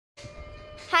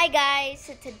Hi guys,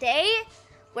 so today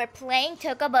we're playing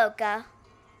Toca Boca,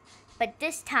 but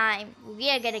this time we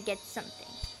are gonna get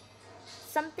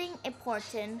something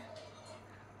important.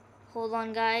 Hold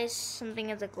on guys,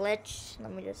 something is a glitch.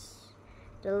 Let me just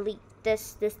delete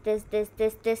this.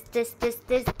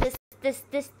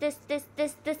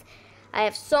 I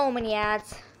have so many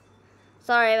ads.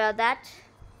 Sorry about that.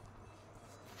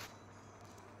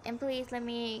 And please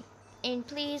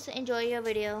enjoy your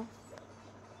video.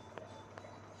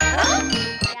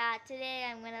 Yeah, today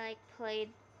I'm gonna play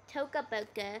Toca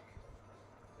Boca.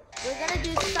 We're gonna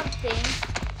do something.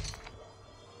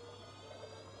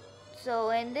 So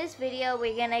in this video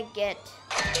we're gonna get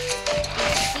the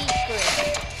secret.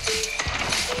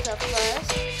 So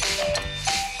first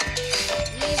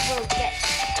we will get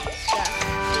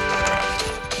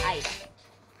the item.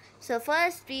 So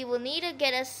first we will need to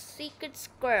get a secret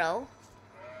squirrel.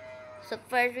 So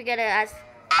first we gotta ask.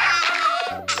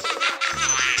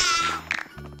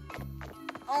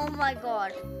 Oh my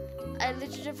god, I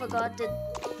literally forgot that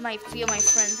few of my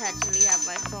friends actually have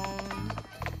my phone.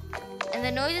 And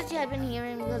the noises you have been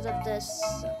hearing because of this.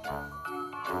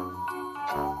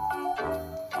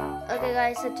 Okay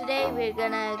guys, so today we're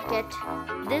gonna get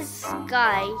this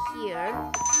guy here.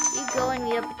 You go and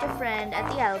meet up with your friend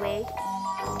at the alleyway.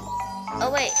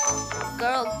 Oh wait,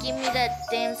 girl, give me that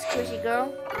damn squishy,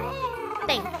 girl.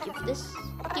 Thank you for this.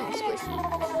 Give me squishy.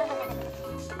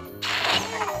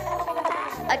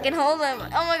 I can hold him.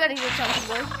 Oh my god, he's a chunky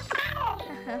boy.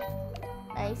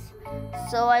 Nice.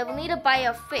 So I will need to buy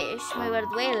a fish. By the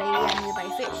way, lady, I need to buy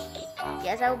a fish.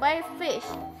 Yes, I will buy a fish.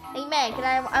 Hey man,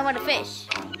 I want a fish.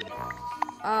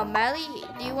 Mally,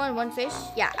 do you want one fish?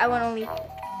 Yeah, I want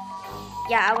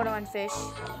one fish.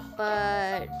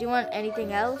 But do you want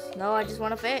anything else? No, I just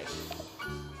want a fish.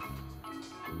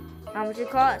 How much it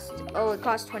cost? Oh, it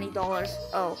cost $20.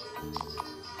 Oh.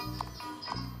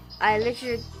 I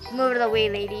literally moved the way,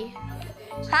 lady.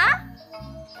 Huh?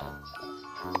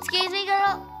 Excuse me,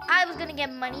 girl. I was gonna get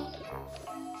money.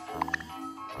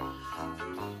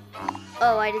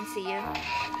 Oh, I didn't see you.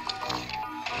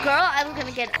 Girl, I was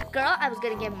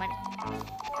gonna get money.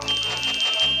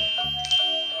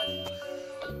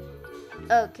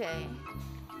 Okay.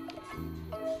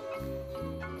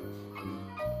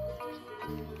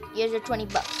 Here's your 20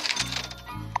 bucks.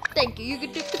 Thank you. You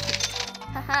can take the fish.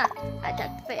 Haha, I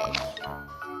took the fish.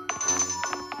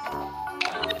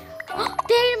 Oh,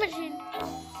 data machine.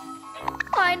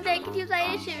 Fine, thank you.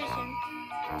 Data machine.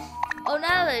 Oh,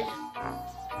 now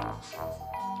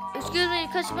excuse me,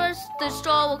 customers. The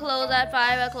store will close at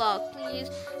 5 o'clock. Please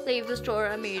leave the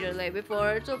store immediately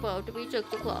before it's about to be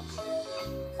 6 o'clock.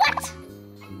 What?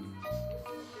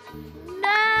 No,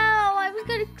 I was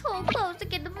gonna close to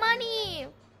get the money.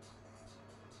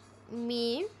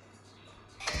 Me?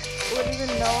 What does it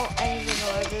know? I need to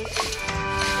know this.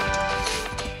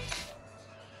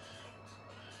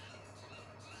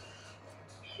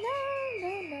 No,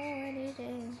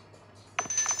 anything.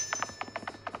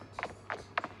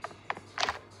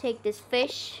 Take this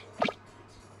fish.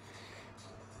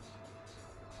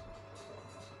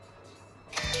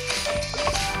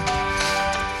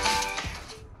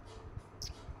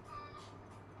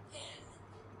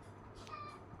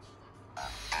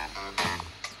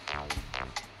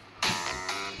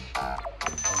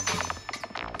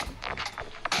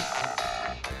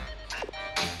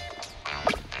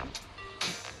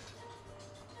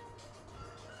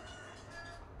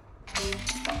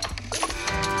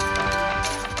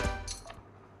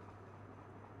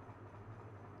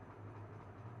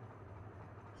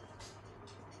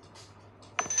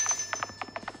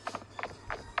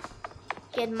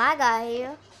 Get my guy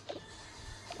here.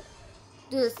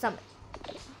 Do the summit.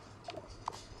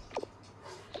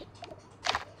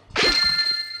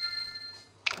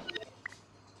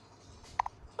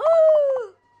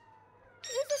 Oh!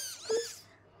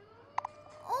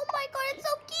 Oh my god, it's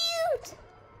so cute!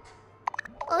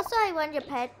 Also, I want your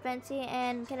pet, Fancy,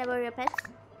 and can I borrow your pets?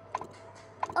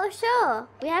 Oh, sure.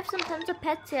 We have some tons of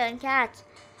pets here and cats.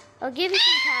 I'll give you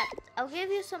some cats. I'll give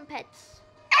you some pets.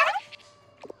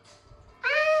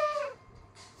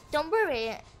 Don't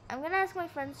worry, I'm gonna ask my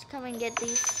friends to come and get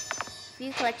these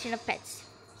few collection of pets.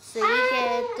 So you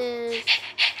get this.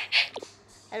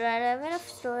 I don't have enough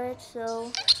storage,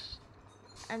 so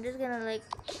I'm just gonna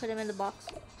put them in the box.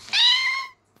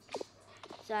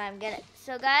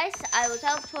 So guys, I will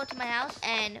teleport to my house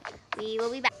and we will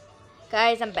be back.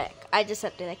 Guys, I'm back. I just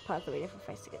have to pause the video for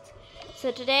 5 seconds.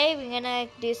 So today we're gonna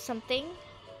do something.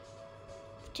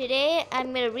 Today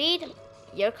I'm gonna read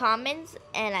your comments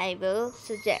and I will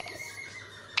suggest.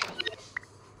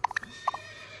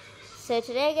 So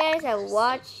today guys, I will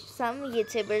watch some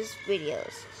YouTubers'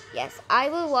 videos. Yes, I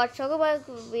will watch Choco Bug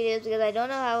videos because I don't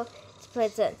know how to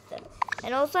present them.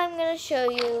 And also I'm gonna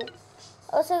show you.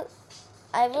 Also,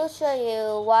 I will show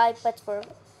you why Butts for.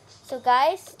 So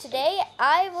guys, today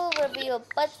I will reveal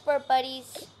Butts for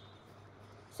Buddies.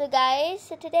 So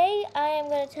guys, today I am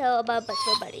gonna tell about Butts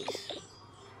for Buddies.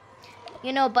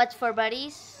 You know Butts for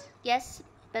Buddies? Yes,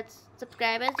 Butts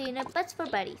subscribers, do you know Butts for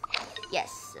Buddies?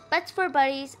 Yes, Butts for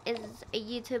Buddies is a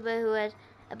YouTuber who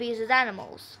abuses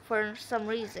animals for some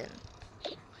reason.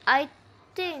 I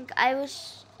think I will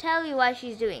tell you why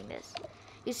she's doing this.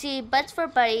 You see, Butts for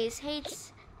Buddies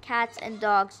hates cats and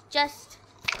dogs just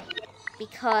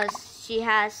because she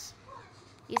has.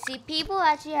 You see, people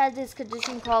actually have this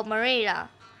condition called Miranda.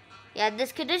 Yeah,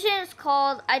 this condition is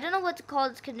called, I don't know what to call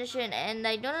this condition, and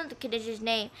I don't know the condition's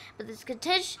name, but this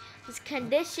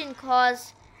condition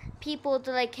causes people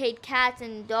to like hate cats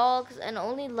and dogs and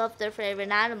only love their favorite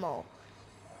animal,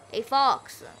 a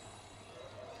fox.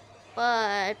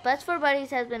 But Butts for Buddies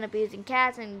has been abusing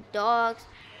cats and dogs,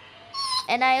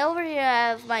 and I over here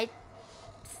have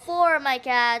four of my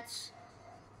cats.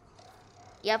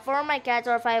 Yeah, 4 of my cats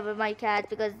or 5 of my cats,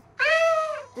 because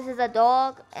this is a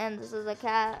dog and this is a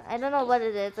cat. I don't know what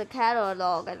it is, a cat or a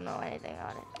dog. I don't know anything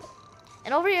about it.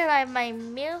 And over here I have my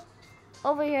meal.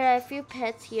 Over here I have a few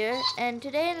pets here. And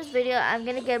today in this video I'm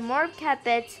gonna get more cat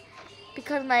pets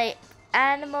because my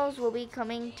animals will be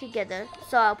coming together.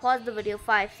 So I'll pause the video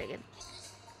 5 seconds.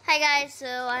 Hi guys, so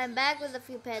I'm back with a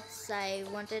few pets I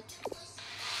wanted.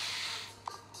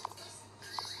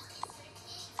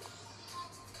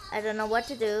 I don't know what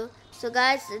to do. So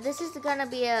guys, this is gonna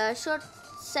be a short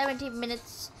 17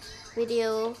 minutes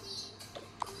video,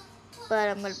 but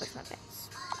I'm gonna push my pets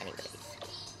anyways.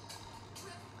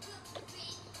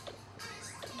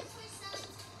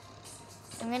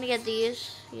 I'm gonna get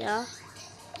these, yeah.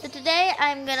 So today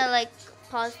I'm gonna like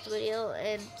pause the video,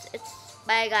 and it's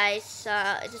bye guys.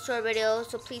 It's a short video,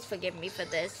 so please forgive me for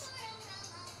this.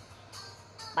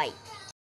 Bye.